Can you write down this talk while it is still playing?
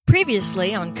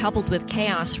Previously on Coupled with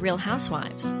Chaos Real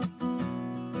Housewives.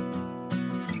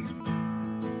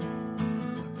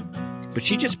 But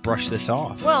she just brushed this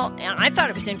off. Well, I thought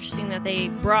it was interesting that they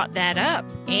brought that up.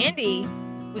 Andy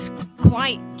was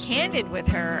quite candid with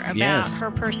her about Yes.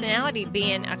 her personality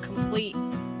being a complete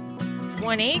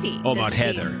 180. Oh, this about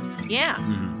Heather. season. Yeah.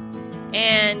 Mhm.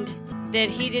 And that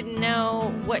he didn't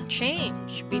know what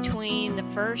changed between the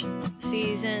first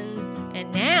season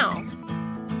and now.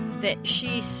 That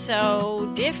she's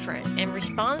so different and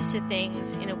responds to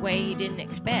things in a way he didn't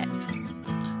expect.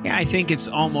 Yeah, I think it's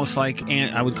almost like,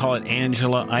 I would call it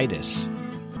Angela-itis.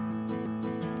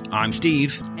 I'm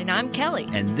Steve, And I'm Kelly.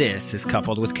 and this is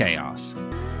Coupled with Chaos.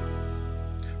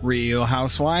 Real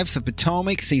Housewives of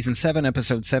Potomac, Season 7,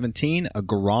 Episode 17, a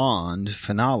grand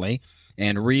finale.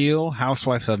 And Real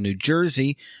Housewives of New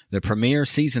Jersey, the premiere,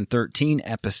 Season 13,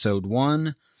 Episode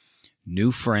 1,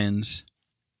 New Friends,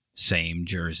 Same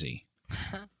Jersey.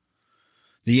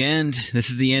 The end.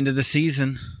 This is the end of the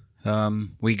season.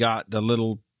 We got the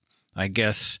little, I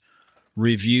guess,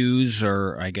 reviews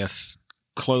or I guess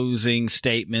closing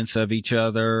statements of each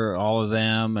other, all of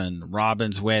them, and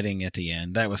Robin's wedding at the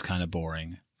end. That was kind of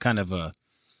boring.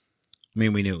 We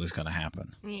knew it was going to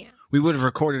happen. Yeah. We would have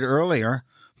recorded earlier,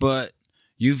 but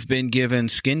you've been given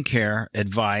skincare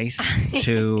advice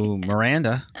to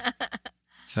Miranda.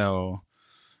 So,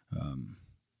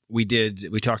 we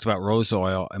talked about rose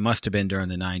oil. It must have been during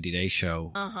the 90-day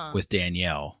show with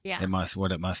Danielle. Yeah. It must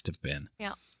have been.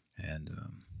 Yeah. And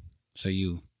so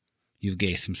you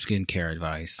gave some skincare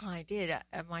advice. I did.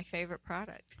 My favorite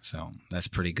product. So that's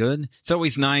pretty good. It's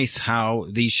always nice how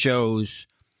these shows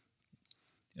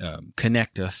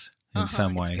connect us in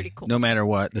some it's way. pretty cool. No matter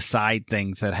what, the side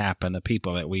things that happen, the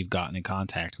people that we've gotten in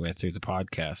contact with through the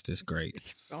podcast is great.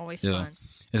 It's always Yeah. fun.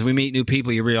 As we meet new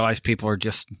people, you realize people are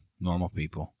just normal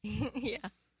people. Yeah.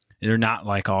 They're not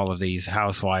like all of these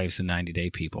housewives and 90-day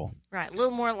people. Right. A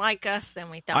little more like us than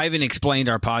we thought. I even explained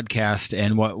our podcast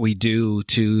and what we do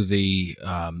to the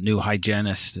new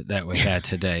hygienist that we had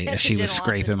today At as the she was dental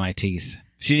scraping office. my teeth.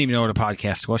 She didn't even know what a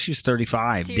podcast was. She was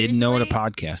 35. Didn't know what a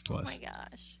Seriously? podcast Oh was. my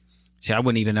gosh. See, I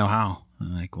wouldn't even know how.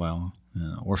 I'm like, well,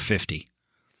 we're 50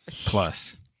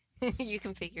 plus. You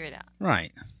can figure it out.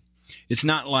 Right. It's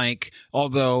not like,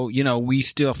 although, we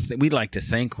still, we like to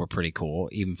think we're pretty cool,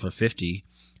 even for 50.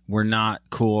 We're not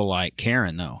cool like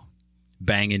Karen, though.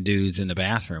 Banging dudes in the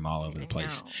bathroom all over the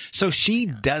place. know. So she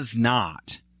does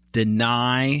not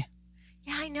deny.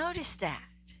 Yeah, I noticed that.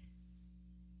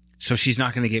 So she's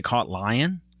not going to get caught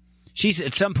lying?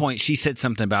 At some point, she said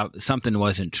something about something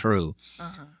wasn't true.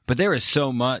 But there is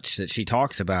so much that she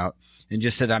talks about and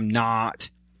just said, I'm not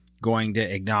going to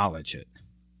acknowledge it.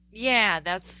 Yeah,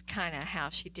 that's kind of how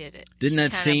she did it. Didn't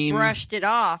that She kinda seem- brushed it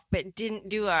off, but didn't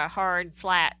do a hard,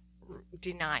 flat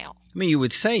denial. I mean, you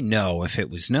would say no if it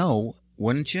was no,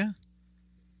 wouldn't you?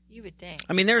 You would think.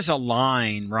 I mean, there's a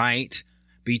line, right,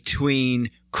 between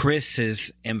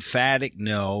Chris's emphatic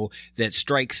no that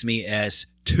strikes me as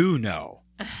too no,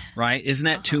 right? Isn't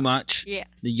that too much? Yes.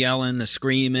 The yelling, the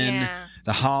screaming, Yeah.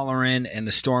 the hollering, and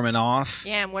the storming off.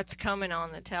 Yeah, and what's coming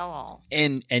on the tell-all?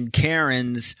 And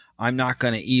Karen's, I'm not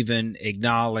going to even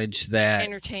acknowledge that.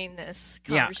 Entertain this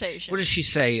Yeah. conversation. What does she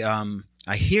say?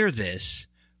 I hear this,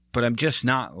 but I'm just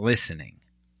not listening,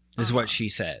 is what she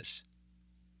says.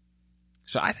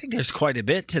 So I think there's quite a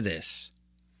bit to this.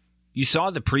 You saw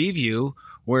the preview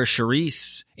where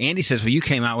Andy says, well, you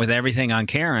came out with everything on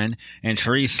Karen. And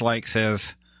Charisse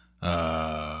says,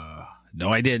 no,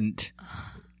 I didn't.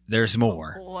 There's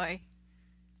more. Boy.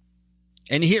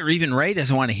 And here, even Ray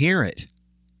doesn't want to hear it.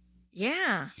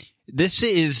 Yeah. This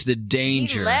is the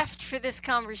danger. He left for this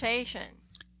conversation.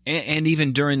 And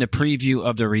even during the preview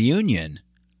of the reunion,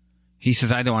 he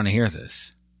says, I don't want to hear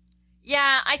this.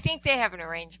 Yeah, I think they have an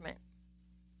arrangement.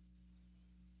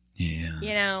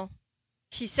 Yeah.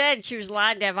 She said she was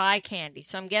allowed to have eye candy,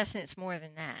 so I'm guessing it's more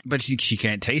than that. But she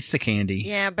can't taste the candy.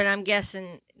 Yeah, but I'm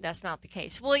guessing that's not the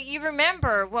case. Well, you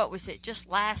remember, what was it, just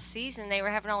last season, they were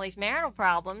having all these marital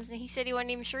problems, and he said he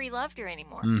wasn't even sure he loved her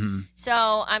anymore. Mm-hmm.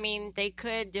 So, I mean, they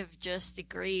could have just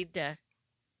agreed to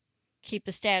keep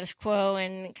the status quo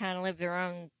and kind of live their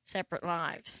own separate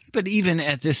lives. But even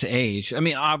at this age, I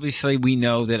mean, obviously we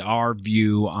know that our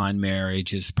view on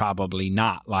marriage is probably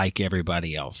not like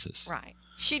everybody else's. Right.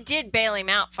 She did bail him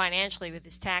out financially with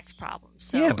his tax problems.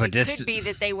 So Yeah, but it could be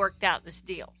that they worked out this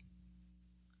deal.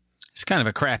 It's kind of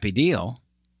a crappy deal.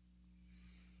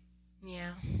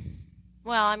 Yeah.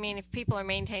 Well, I mean, if people are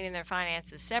maintaining their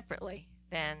finances separately,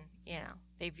 then,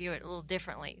 they view it a little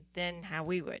differently than how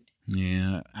we would.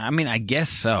 Yeah. I mean, I guess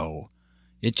so.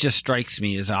 It just strikes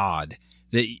me as odd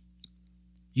that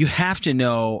you have to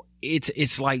know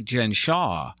it's like Jen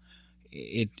Shaw.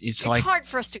 It's like hard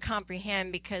for us to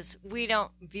comprehend because we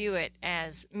don't view it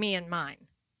as me and mine.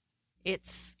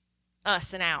 It's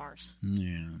us and ours.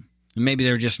 Yeah. Maybe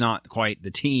they're just not quite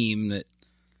the team that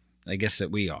I guess that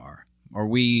we are. Or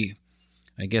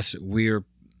I guess we're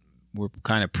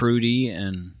kind of prudy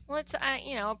and... Well, it's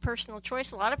a personal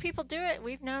choice. A lot of people do it.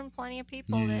 We've known plenty of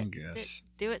people that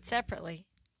do it separately.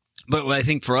 But what I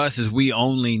think for us is we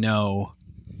only know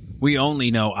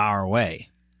our way.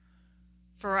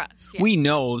 For us, yes. We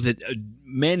know that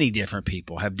many different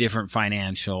people have different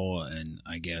financial and,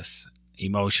 I guess,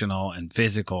 emotional and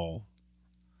physical,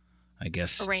 I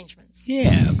guess, arrangements.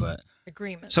 Yeah, but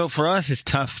agreements. So for us, it's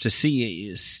tough to see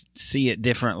it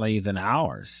differently than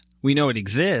ours. We know it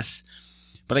exists,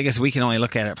 but I guess we can only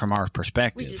look at it from our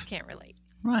perspective. We just can't relate.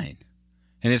 Right.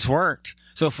 And it's worked.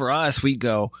 So for us, we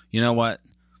go, you know what?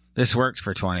 This worked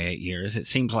for 28 years. It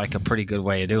seems like a pretty good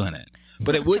way of doing it.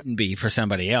 But it wouldn't be for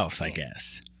somebody else, I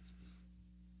guess.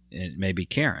 It may be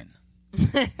Karen.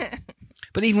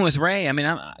 But even with Ray, I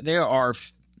mean, there are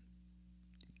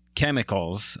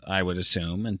chemicals, I would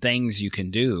assume, and things you can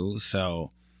do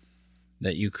so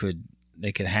that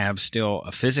they could have still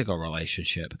a physical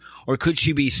relationship. Or could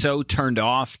she be so turned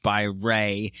off by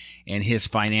Ray and his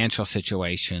financial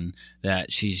situation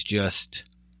that she's just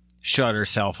shut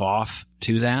herself off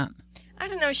to that? I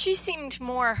don't know. She seemed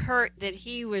more hurt that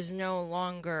he was no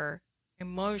longer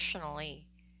emotionally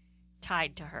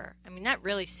tied to her. I mean, that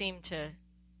really seemed to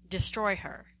destroy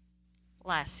her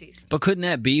last season. But couldn't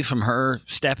that be from her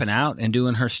stepping out and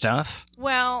doing her stuff?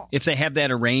 Well, if they have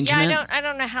that arrangement? Yeah, I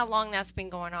don't know how long that's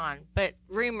been going on, but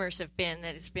rumors have been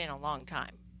that it's been a long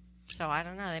time. So I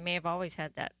don't know. They may have always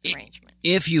had that arrangement.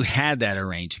 If you had that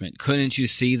arrangement, couldn't you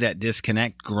see that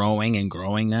disconnect growing and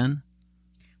growing then?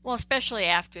 Well, especially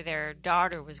after their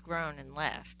daughter was grown and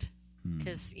left.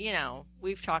 Because,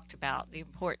 we've talked about the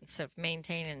importance of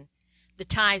maintaining the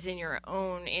ties in your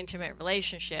own intimate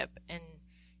relationship and,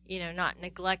 not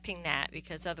neglecting that,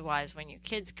 because otherwise when your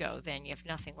kids go, then you have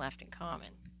nothing left in common.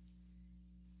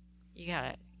 You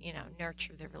got to,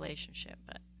 nurture the relationship.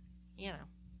 But,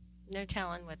 no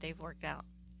telling what they've worked out.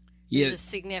 There's a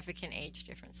significant age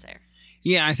difference there.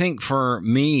 Yeah, I think for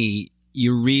me,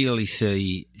 you really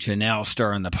see Janelle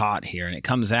stirring the pot here, and it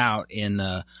comes out in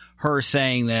her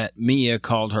saying that Mia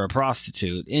called her a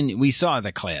prostitute. And we saw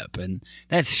the clip, and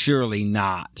that's surely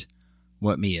not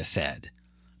what Mia said.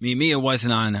 I mean, Mia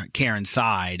wasn't on Karen's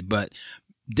side, but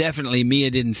definitely Mia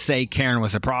didn't say Karen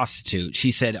was a prostitute.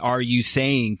 She said, "Are you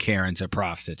saying Karen's a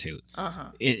prostitute?"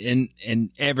 Uh-huh. And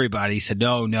everybody said,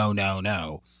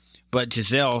 no. But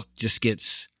Giselle just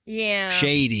gets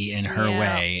shady in her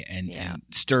way and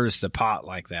stirs the pot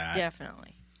like that.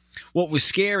 Definitely. What was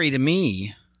scary to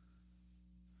me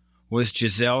was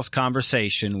Giselle's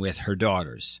conversation with her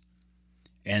daughters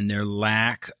and their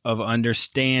lack of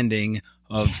understanding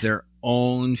of their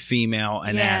own female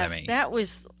anatomy. Yes, that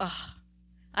was...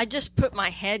 I just put my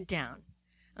head down.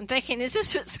 I'm thinking, is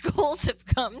this what schools have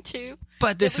come to?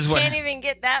 But this is what... can't even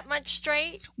get that much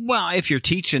straight? Well, if you're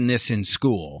teaching this in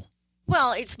school...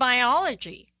 Well, it's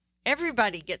biology.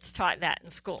 Everybody gets taught that in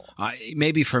school.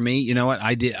 Maybe for me, you know what?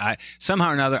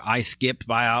 Somehow or another, I skipped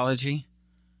biology,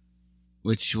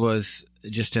 which was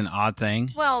just an odd thing.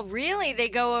 Well, really, they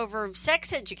go over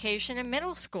sex education in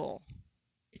middle school.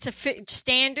 It's a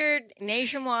standard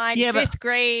nationwide fifth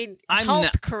grade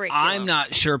health curriculum. I'm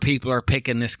not sure people are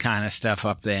picking this kind of stuff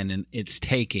up then, and it's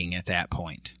taking at that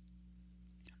point.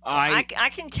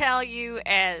 I can tell you,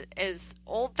 as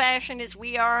old-fashioned as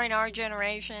we are in our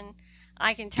generation,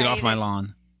 I can tell you... Get off my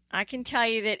lawn. I can tell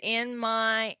you that in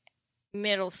my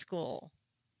middle school,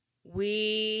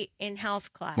 in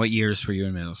health class... What years were you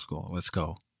in middle school? Let's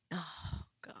go. Oh,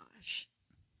 gosh.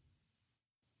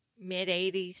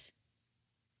 Mid-'80s.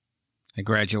 I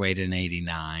graduated in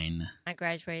 89. I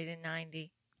graduated in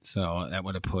 90. So that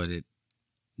would have put it...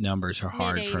 Numbers are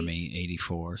hard Mid-80s. For me.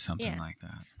 84, something like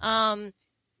that.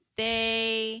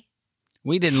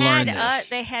 We didn't learn this.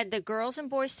 They had the girls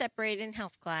and boys separated in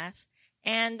health class,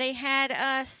 and they had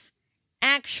us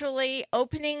actually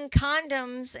opening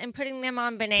condoms and putting them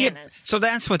on bananas. Yeah, so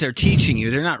that's what they're teaching you.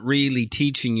 They're not really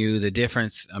teaching you the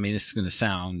difference. I mean, this is going to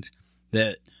sound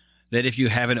that if you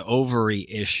have an ovary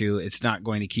issue, it's not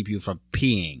going to keep you from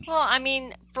peeing. Well, I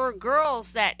mean, for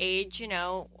girls that age,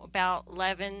 about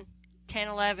 10,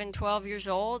 11, 12 years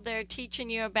old, they're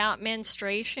teaching you about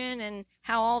menstruation and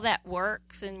how all that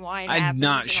works and why it happens. I'm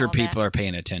not sure people are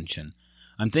paying attention.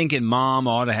 I'm thinking mom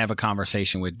ought to have a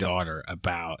conversation with daughter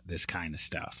about this kind of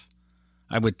stuff.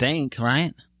 I would think,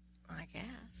 right? I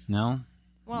guess. No?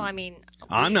 Well, I mean,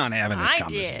 I'm not having this I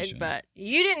conversation. did, but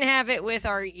you didn't have it with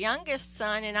our youngest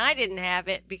son, and I didn't have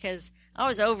it because I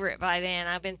was over it by then.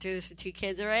 I've been through this with 2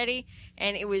 kids already,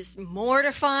 and it was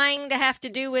mortifying to have to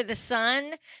do with a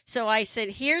son. So I said,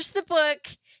 here's the book.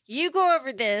 You go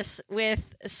over this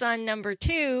with son number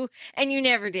 2, and you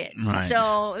never did. Right.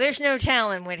 So there's no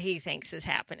telling what he thinks is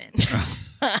happening.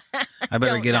 I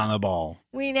better get on the ball.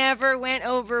 We never went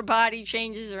over body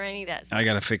changes or any of that stuff. I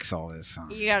got to fix all this.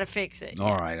 Huh? You got to fix it.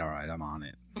 All right. I'm on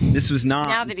it. This was not.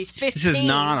 Now that he's 15, this is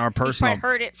not our personal. He's probably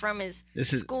heard it from his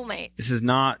schoolmates. This is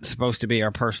not supposed to be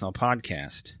our personal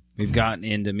podcast. We've gotten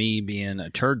into me being a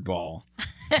turd ball.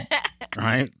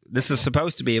 Right? This is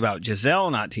supposed to be about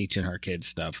Giselle not teaching her kids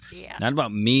stuff. Yeah. Not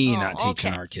about me not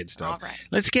teaching her kids stuff. All right.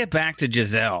 Let's get back to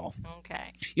Giselle.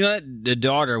 Okay. You know, the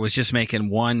daughter was just making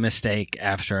one mistake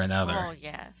after another. Oh,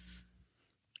 yes.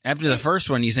 After the first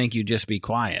one, you think you'd just be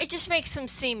quiet. It just makes them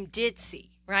seem ditzy,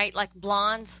 right? Like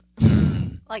blondes.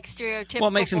 Like stereotypical Well,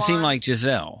 it makes them seem like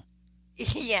Giselle.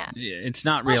 Yeah. It's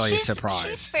not really a surprise.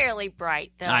 She's fairly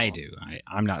bright, though. I do.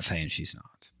 I'm not saying she's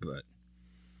not, but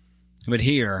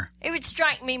here, it would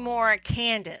strike me more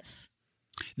Candace.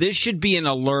 This should be an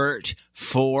alert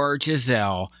for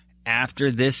Giselle after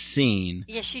this scene.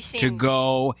 Yeah, she seemed to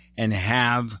go and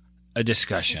have a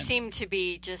discussion. She seemed to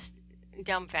be just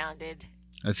dumbfounded.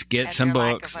 Let's get some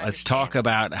books. Let's talk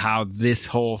about how this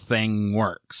whole thing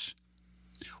works.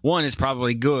 One, it's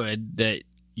probably good that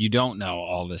you don't know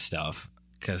all this stuff,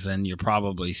 because then you're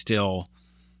probably still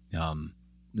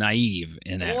naive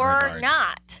in that regard. Or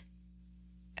not.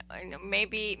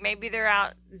 Maybe they're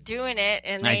out doing it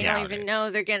and they don't even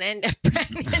know they're going to end up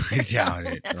pregnant. I doubt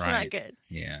it. That's right. not good.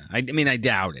 Yeah. I mean, I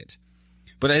doubt it.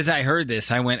 But as I heard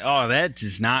this, I went, oh, that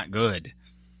is not good.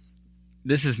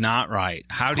 This is not right.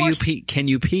 How do you pee? Can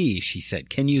you pee? She said,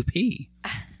 can you pee?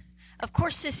 Of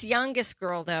course, this youngest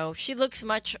girl, though, she looks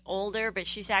much older, but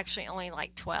she's actually only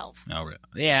like 12. Oh, really?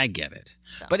 Yeah, I get it.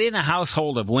 So. But in a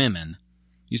household of women,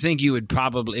 you think it would be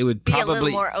probably a little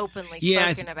more openly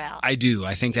spoken about. I do.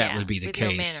 I think that would be the with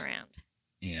case. No men around.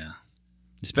 Yeah.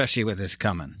 Especially with this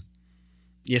coming.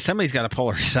 Yeah, somebody's got to pull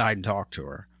her aside and talk to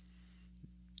her.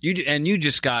 You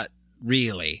just got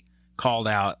really called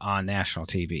out on national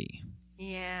TV.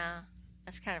 Yeah.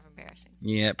 That's kind of embarrassing.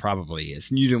 Yeah, it probably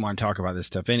is. You didn't want to talk about this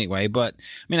stuff anyway, but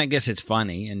I mean, I guess it's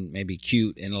funny and maybe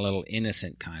cute in a little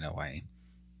innocent kind of way.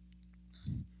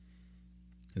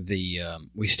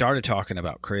 We started talking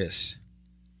about Chris.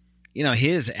 You know,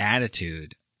 his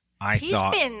attitude, He's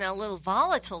been a little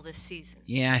volatile this season.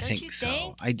 Yeah, I think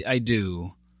so. I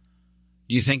do.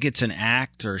 Do you think it's an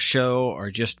act or show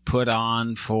or just put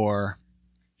on for...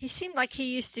 He seemed like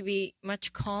he used to be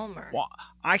much calmer. Well,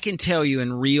 I can tell you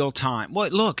in real time. Well,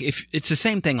 look, if it's the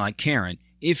same thing like Karen.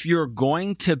 If you're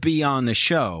going to be on the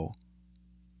show,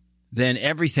 then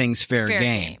everything's fair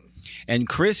game. And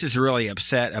Chris is really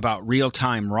upset about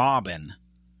real-time Robin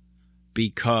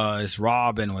because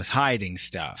Robin was hiding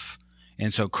stuff.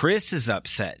 And so Chris is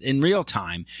upset. In real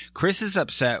time, Chris is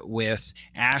upset with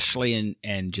Ashley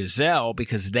and Giselle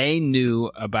because they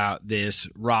knew about this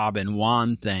Robin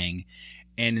Juan thing.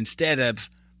 And instead of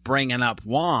bringing up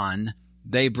Juan,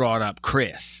 they brought up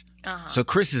Chris. Uh-huh. So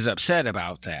Chris is upset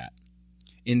about that.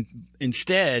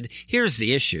 Instead, here's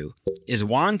the issue, is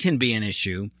Juan can be an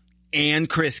issue and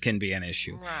Chris can be an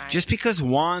issue. Right. Just because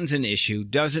Juan's an issue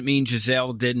doesn't mean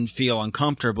Giselle didn't feel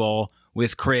uncomfortable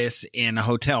with Chris in a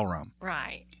hotel room.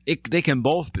 Right. They can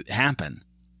both happen.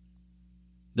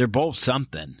 They're both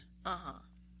something. Uh-huh.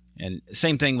 And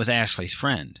same thing with Ashley's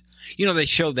friend. You know, they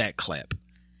showed that clip.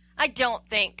 I don't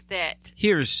think that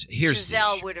here's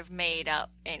Giselle would have made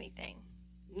up anything.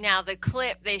 Now, the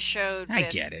clip they showed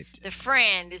with the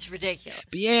friend is ridiculous.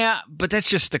 Yeah, but that's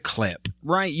just the clip,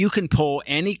 right? You can pull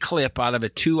any clip out of a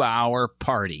 2-hour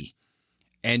party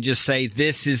and just say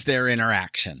this is their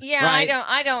interaction. Yeah, right?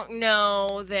 I don't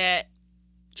know that.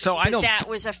 So that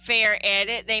was a fair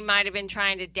edit. They might have been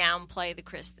trying to downplay the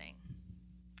Chris thing.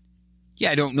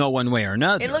 Yeah, I don't know one way or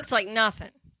another. It looks like nothing.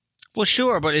 Well,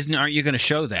 sure, but aren't you going to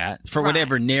show that for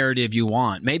whatever narrative you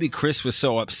want? Maybe Chris was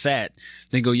so upset,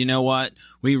 they go, you know what?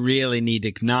 We really need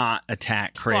to not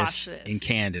attack Chris and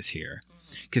Candace here.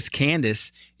 Because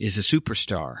Candace is a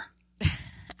superstar,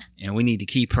 and we need to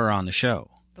keep her on the show.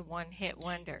 The one-hit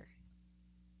wonder.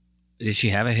 Did she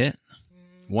have a hit?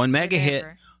 One mega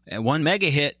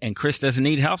hit, and Chris doesn't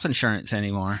need health insurance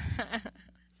anymore.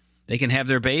 They can have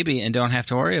their baby and don't have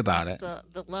to worry about it.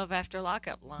 The love after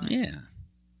lockup line. Yeah.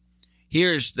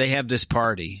 They have this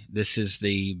party. This is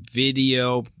the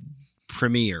video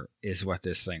premiere is what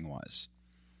this thing was.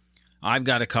 I've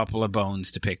got a couple of bones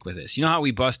to pick with this. You know how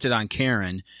we busted on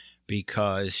Karen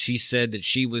because she said that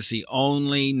she was the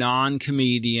only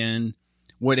non-comedian,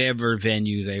 whatever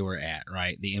venue they were at,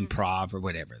 right? The Improv or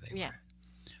whatever they were at.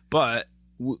 But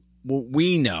what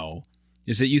we know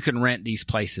is that you can rent these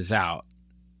places out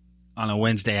on a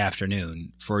Wednesday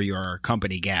afternoon for your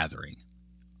company gathering.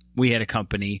 We had a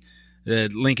company, the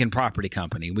Lincoln Property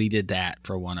Company. We did that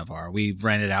for we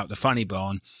rented out the Funny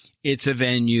Bone. It's a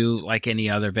venue like any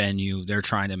other venue. They're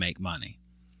trying to make money.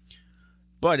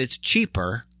 But it's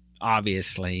cheaper,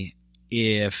 obviously,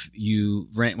 if you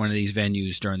rent one of these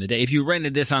venues during the day. If you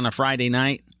rented this on a Friday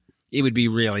night, it would be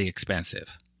really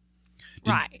expensive.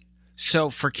 Right. So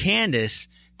for Candace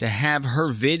to have her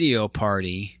video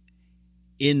party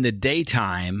in the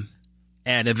daytime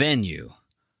at a venue,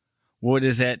 what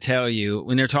does that tell you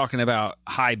when they're talking about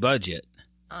high budget?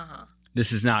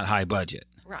 This is not high budget.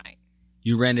 Right.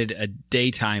 You rented a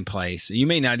daytime place. You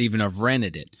may not even have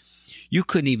rented it. You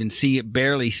couldn't even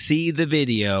barely see the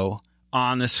video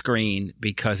on the screen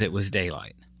because it was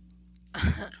daylight.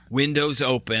 Windows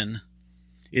open.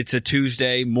 It's a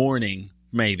Tuesday morning,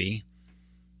 maybe.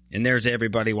 And there's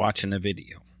everybody watching the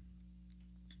video.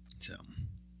 So,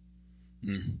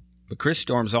 but Chris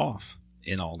storms off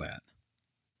in all that.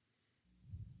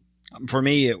 For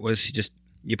me, it was just,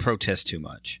 you protest too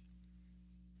much.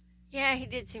 Yeah, he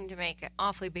did seem to make an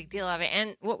awfully big deal of it.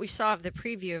 And what we saw of the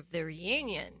preview of the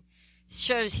reunion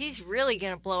shows he's really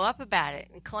going to blow up about it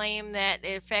and claim that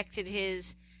it affected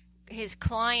his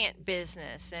client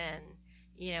business and,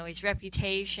 you know, his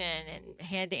reputation, and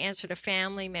had to answer to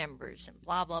family members and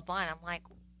blah, blah, blah. And I'm like,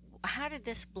 how did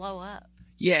this blow up?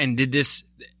 Yeah, and this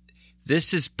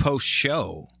is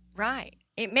post-show. Right.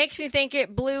 It makes me think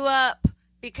it blew up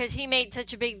because he made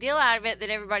such a big deal out of it that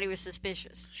everybody was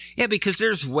suspicious. Yeah, because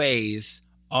there's ways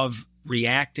of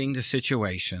reacting to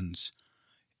situations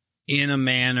in a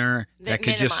manner that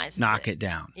could just knock it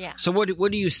down. Yeah. So what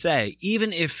do you say?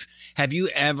 Even if, have you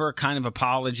ever kind of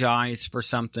apologized for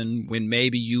something when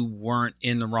maybe you weren't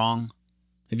in the wrong?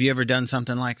 Have you ever done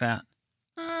something like that?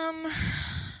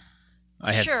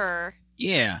 Sure.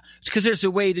 Yeah, because there's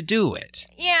a way to do it.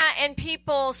 Yeah, and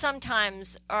people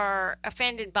sometimes are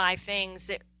offended by things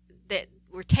that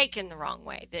were taken the wrong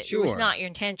way, that it was not your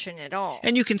intention at all.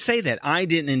 And you can say that. I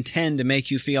didn't intend to make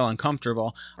you feel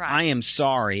uncomfortable. Right. I am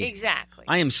sorry. Exactly.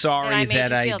 I am sorry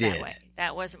that I did. That way.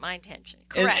 That wasn't my intention.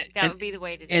 Correct. That would be the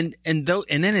way to do it. And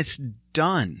then it's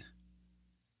done.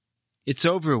 It's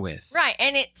over with. Right,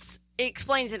 and it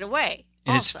explains it away.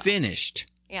 And also. It's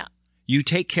finished. Yeah. You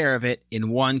take care of it in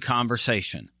one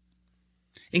conversation.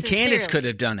 And Sincerely. Candace could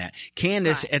have done that.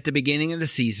 Candace, at the beginning of the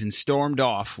season, stormed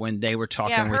off when they were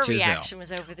talking with Giselle. Yeah, her reaction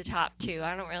was over the top, too.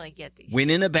 I don't really get these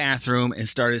Went in the bathroom and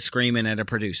started screaming at a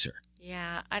producer.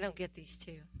 Yeah, I don't get these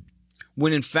two.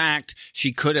 When, in fact,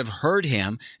 she could have heard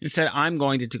him and said, I'm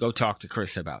going to go talk to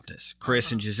Chris about this.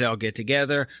 Chris and Giselle get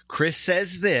together. Chris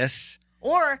says this.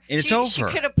 Or and it's over. She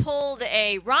could have pulled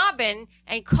a Robin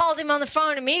and called him on the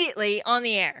phone immediately on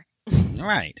the air.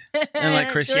 Right. And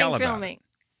let Chris yell about it.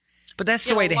 But that's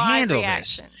the way to handle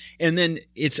this. And then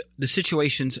the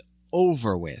situation's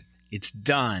over with. It's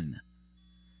done.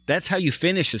 That's how you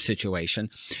finish a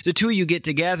situation. The two of you get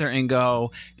together and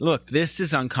go, look, this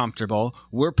is uncomfortable.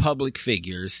 We're public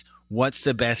figures. What's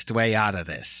the best way out of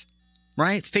this?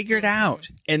 Right? Figure it out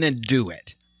and then do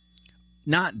it.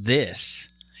 Not this.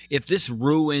 If this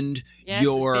ruined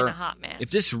if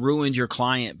this ruined your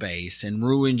client base and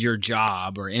ruined your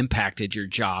job or impacted your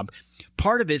job,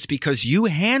 part of it's because you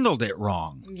handled it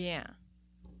wrong. Yeah.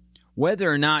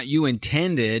 Whether or not you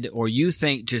intended or you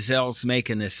think Giselle's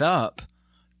making this up,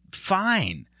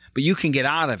 fine, but you can get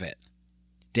out of it.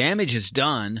 Damage is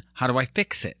done. How do I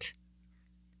fix it?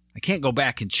 I can't go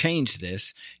back and change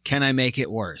this. Can I make it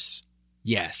worse?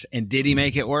 Yes. And did he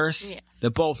make it worse? Yes.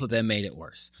 The both of them made it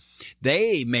worse.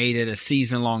 They made it a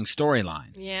season-long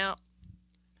storyline. Yeah.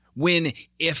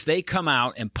 If they come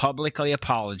out and publicly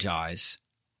apologize,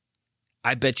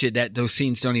 I bet you that those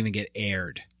scenes don't even get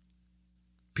aired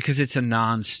because it's a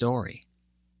non-story.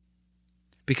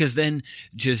 Because then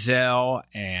Giselle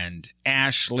and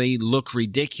Ashley look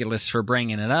ridiculous for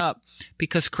bringing it up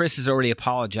because Chris has already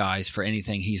apologized for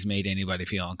anything he's made anybody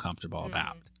feel uncomfortable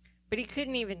about. But he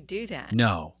couldn't even do that.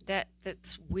 No.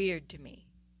 That's weird to me.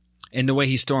 And the way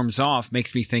he storms off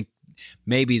makes me think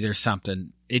maybe there's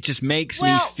something. It just makes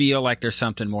me feel like there's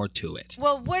something more to it.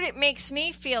 Well, what it makes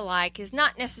me feel like is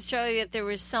not necessarily that there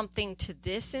was something to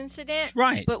this incident.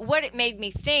 Right. But what it made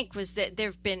me think was that there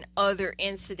have been other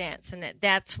incidents and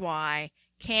that's why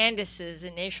Candace's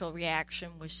initial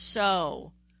reaction was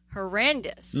so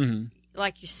horrendous. Mm-hmm.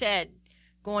 Like you said,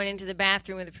 going into the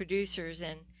bathroom with the producers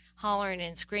and hollering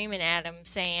and screaming at him,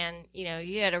 saying,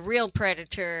 you had a real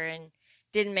predator and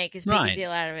didn't make as big a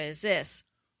deal out of it as this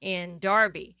in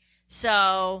Darby.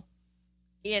 So,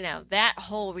 that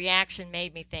whole reaction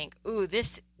made me think, ooh,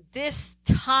 this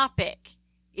topic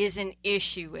is an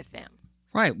issue with them.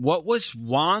 Right. What was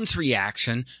Juan's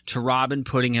reaction to Robin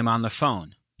putting him on the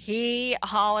phone? He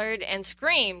hollered and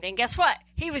screamed, and guess what?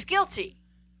 He was guilty.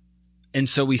 And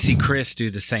so we see Chris do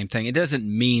the same thing. It doesn't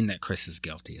mean that Chris is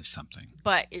guilty of something.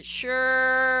 But it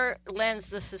sure lends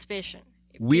the suspicion.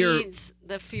 It feeds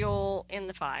the fuel in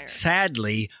the fire.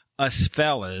 Sadly, us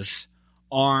fellas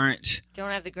don't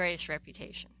have the greatest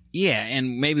reputation. Yeah,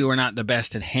 and maybe we're not the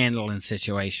best at handling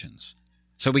situations.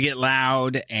 So we get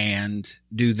loud and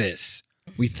do this.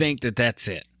 We think that that's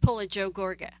it. Pull a Joe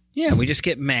Gorga. Yeah, we just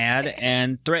get mad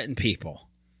and threaten people.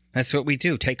 That's what we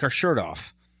do. Take our shirt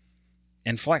off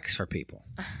and flex for people.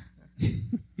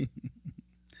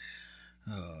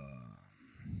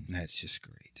 That's just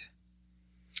great.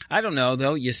 I don't know,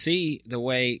 though. You see the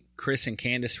way Chris and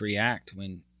Candace react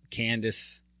when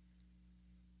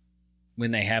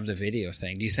they have the video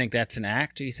thing. Do you think that's an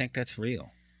act, or do you think that's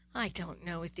real? I don't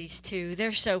know with these two.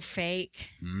 They're so fake.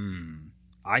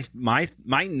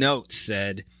 My notes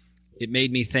said it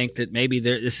made me think that maybe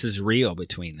this is real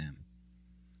between them.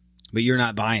 But you're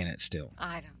not buying it still.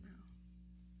 I don't know.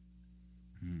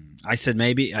 I said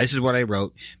maybe, this is what I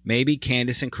wrote, maybe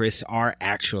Candace and Chris are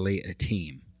actually a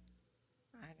team.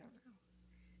 I don't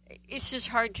know. It's just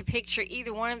hard to picture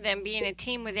either one of them being a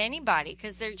team with anybody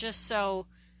because they're just so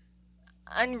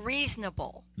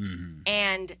unreasonable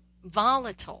and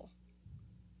volatile.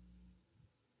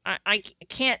 I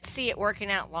can't see it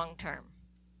working out long term.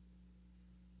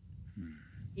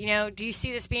 Do you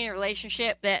see this being a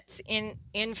relationship that's in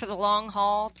for the long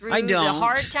haul through the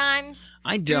hard times?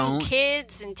 I don't. Through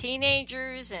kids and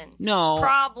teenagers and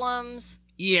problems.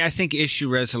 Yeah, I think issue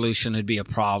resolution would be a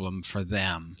problem for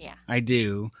them. Yeah. I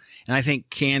do. And I think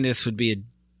Candace would be a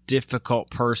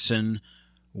difficult person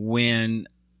when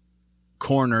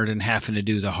cornered and having to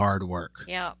do the hard work.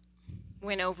 Yeah.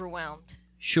 When overwhelmed.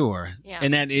 Sure. Yeah.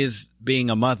 And that is being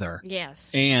a mother.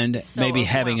 Yes. And maybe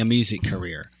having a music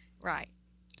career. Right.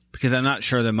 Because I'm not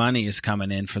sure the money is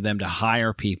coming in for them to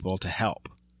hire people to help.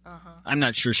 I'm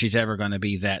not sure she's ever going to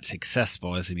be that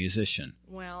successful as a musician.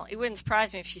 Well, it wouldn't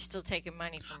surprise me if she's still taking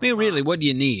money from really, what do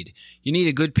you need? You need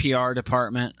a good PR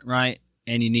department, right?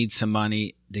 And you need some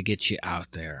money to get you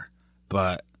out there.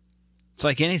 But it's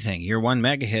like anything. You're one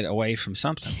mega hit away from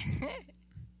something.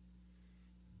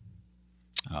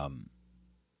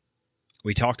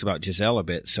 We talked about Giselle a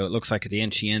bit, so it looks like at the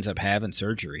end she ends up having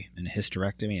surgery and a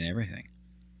hysterectomy and everything.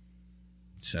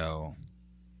 So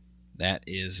that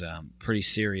is a pretty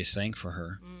serious thing for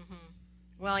her.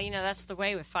 Well, that's the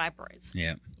way with fibroids.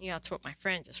 Yeah. That's what my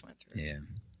friend just went through. Yeah.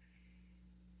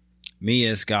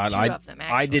 Mia's got,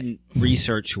 I didn't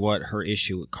research what her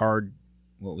issue with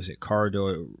what was it?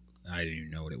 Cardo, I didn't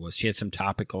even know what it was. She had some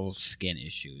topical skin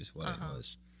issues, what it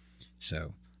was.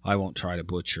 So I won't try to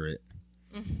butcher it.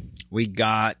 We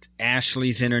got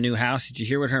Ashley's in her new house. Did you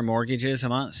hear what her mortgage is a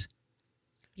month?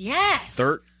 Yes.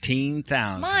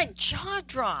 $13,000. My jaw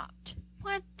dropped.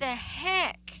 What the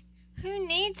heck? Who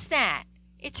needs that?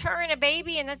 It's her and a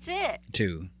baby, and that's it.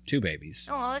 Two babies.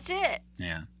 Oh, well, that's it.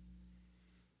 Yeah.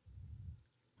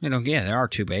 There are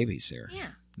two babies there.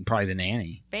 Yeah. And probably the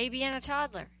nanny. Baby and a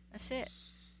toddler. That's it.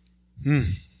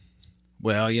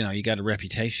 Well, you got a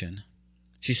reputation.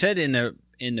 She said in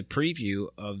the preview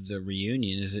of the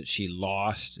reunion is that she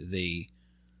lost the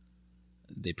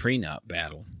prenup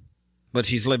battle. But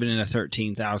she's living in a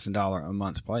 $13,000 a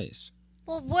month place.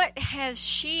 Well, what has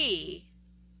she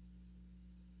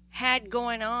had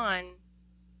going on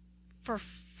for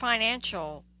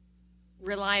financial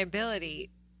reliability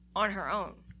on her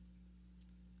own?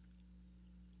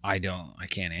 I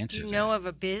can't answer that. Do you know of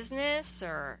a business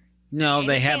or No, anything?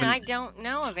 they haven't. I don't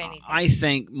know of anything. I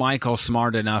think Michael's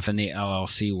smart enough in the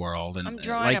LLC world. And I'm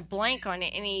drawing a blank on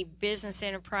any business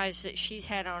enterprise that she's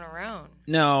had on her own.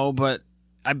 No, but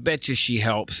I bet you she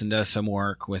helps and does some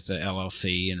work with the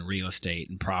LLC and real estate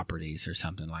and properties or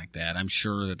something like that. I'm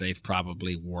sure that they've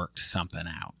probably worked something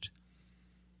out.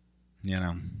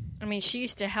 I mean, she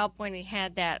used to help when he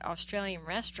had that Australian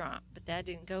restaurant, but that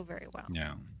didn't go very well.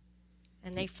 No.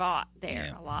 And they fought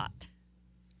there a lot.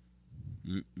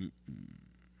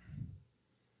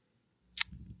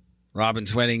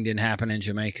 Robin's wedding didn't happen in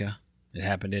Jamaica. It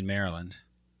happened in Maryland.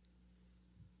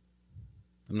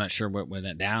 I'm not sure what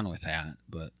went down with that,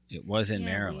 but it was in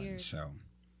Maryland. Weird. So,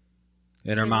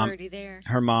 and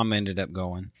her mom ended up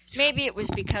going. Maybe it was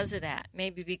because of that.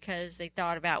 Maybe because they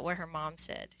thought about what her mom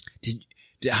said.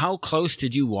 How close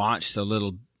did you watch the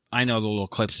little I know the little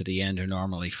clips at the end are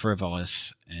normally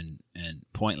frivolous and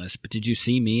pointless, but did you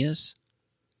see Mia's?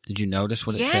 Did you notice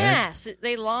what it said? Yes,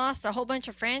 they lost a whole bunch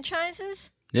of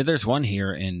franchises. Yeah, there's one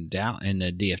here in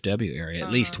the DFW area,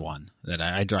 at least one, that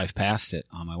I drive past it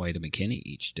on my way to McKinney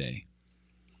each day.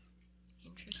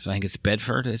 So I think it's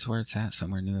Bedford is where it's at,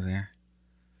 somewhere near there.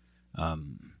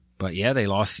 But yeah, they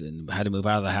had to move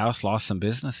out of the house, lost some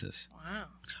businesses. Wow.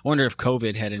 I wonder if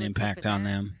COVID had an impact on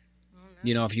them.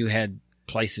 You know, if you had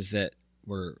places that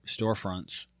were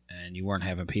storefronts and you weren't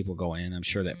having people go in, I'm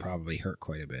sure that probably hurt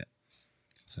quite a bit.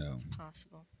 So it's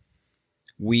possible.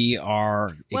 We are...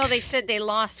 Well, they said they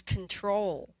lost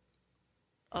control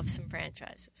of some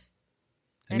franchises.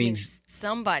 That means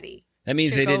somebody... That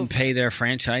means they didn't pay their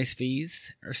franchise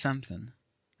fees or something.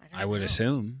 I would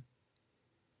assume.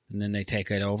 And then they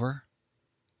take it over.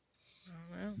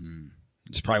 I don't know.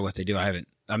 It's probably what they do.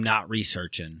 I'm not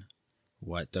researching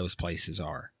what those places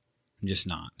are. I'm just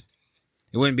not.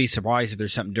 It wouldn't be surprised if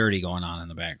there's something dirty going on in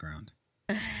the background.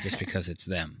 Just because it's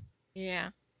them. Yeah.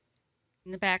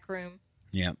 In the back room.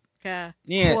 Yep.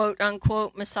 Quote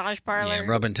unquote massage parlor. Yeah,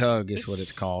 rub and tug is what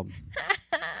it's called.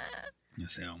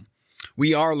 So,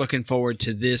 we are looking forward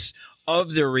to this.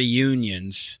 Of the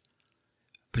reunions,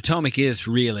 Potomac is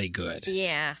really good.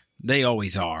 Yeah. They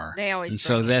always are. They always. And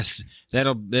so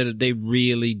they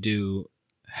really do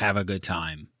have a good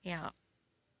time. Yeah.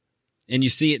 And you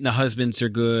see it in the husbands are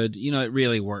good. You know, it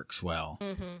really works well.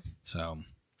 Mm-hmm. So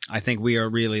I think we are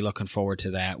really looking forward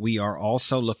to that. We are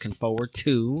also looking forward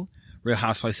to Real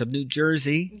Housewives of New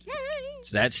Jersey. Yay!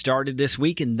 So that started this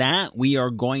week, and that we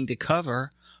are going to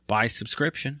cover by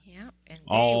subscription. Yeah, and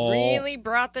they really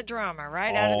brought the drama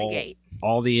right out of the gate.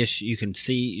 All the issues you can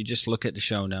see, you just look at the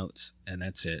show notes, and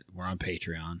that's it. We're on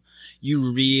Patreon.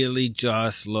 You really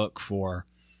just look for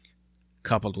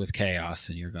Coupled with Chaos,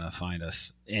 and you're going to find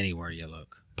us anywhere you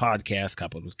look. Podcast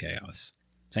Coupled with Chaos.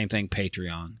 Same thing,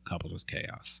 Patreon Coupled with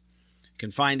Chaos. You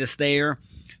can find us there.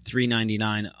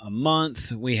 $3.99 a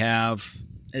month. We have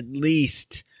at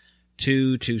least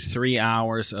 2 to 3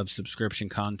 hours of subscription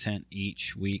content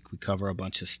each week. We cover a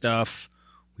bunch of stuff.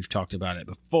 We've talked about it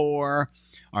before.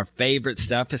 Our favorite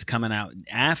stuff is coming out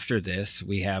after this.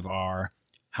 We have our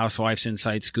Housewives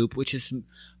Inside Scoop, which is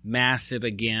massive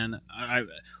again. I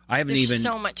haven't There's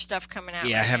so much stuff coming out.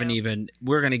 Yeah, right I haven't now. even.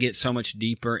 We're going to get so much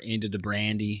deeper into the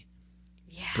Brandy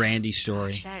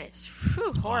story. Gosh, that is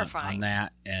horrifying. On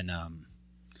that, and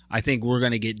I think we're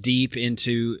going to get deep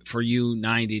into, for you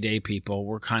 90-day people,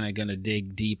 we're kind of going to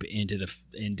dig deep into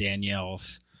in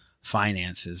Danielle's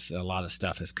finances. A lot of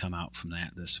stuff has come out from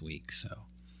that this week. So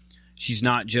she's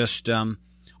not just,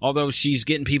 although she's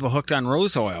getting people hooked on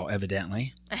rose oil,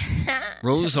 evidently.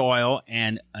 Rose oil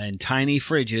and tiny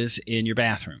fridges in your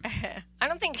bathroom. I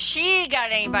don't think she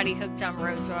got anybody hooked on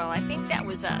rose oil. I think that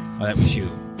was us. Oh, that was you.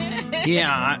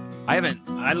 Yeah,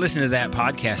 I listened to that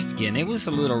podcast again. It was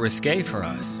a little risque for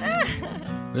us. There's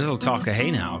a little talk of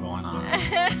hey now going on.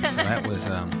 So that was,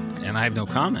 and I have no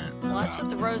comment. Well, that's what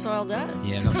the rose oil does.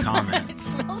 Yeah, no comment. It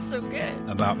smells so good.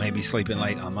 About maybe sleeping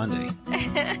late on Monday.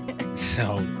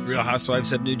 So, Real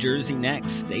Housewives of New Jersey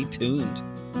next. Stay tuned.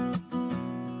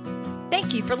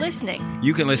 Thank you for listening.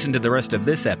 You can listen to the rest of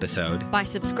this episode by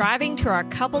subscribing to our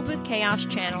Coupled with Chaos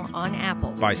channel on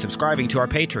Apple, by subscribing to our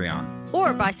Patreon,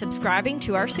 or by subscribing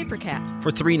to our Supercast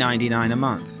for $3.99 a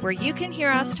month, where you can hear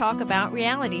us talk about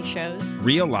reality shows,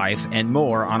 real life, and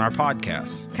more on our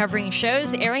podcasts, covering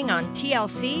shows airing on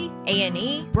TLC,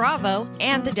 A&E, Bravo,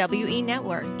 and the WE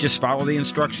Network. Just follow the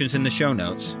instructions in the show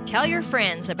notes. Tell your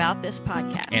friends about this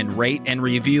podcast. And rate and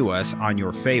review us on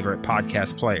your favorite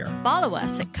podcast player. Follow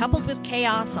us at Coupled with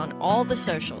Chaos on all the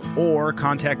socials. Or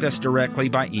contact us directly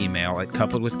by email at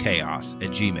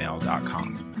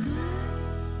coupledwithchaos@gmail.com.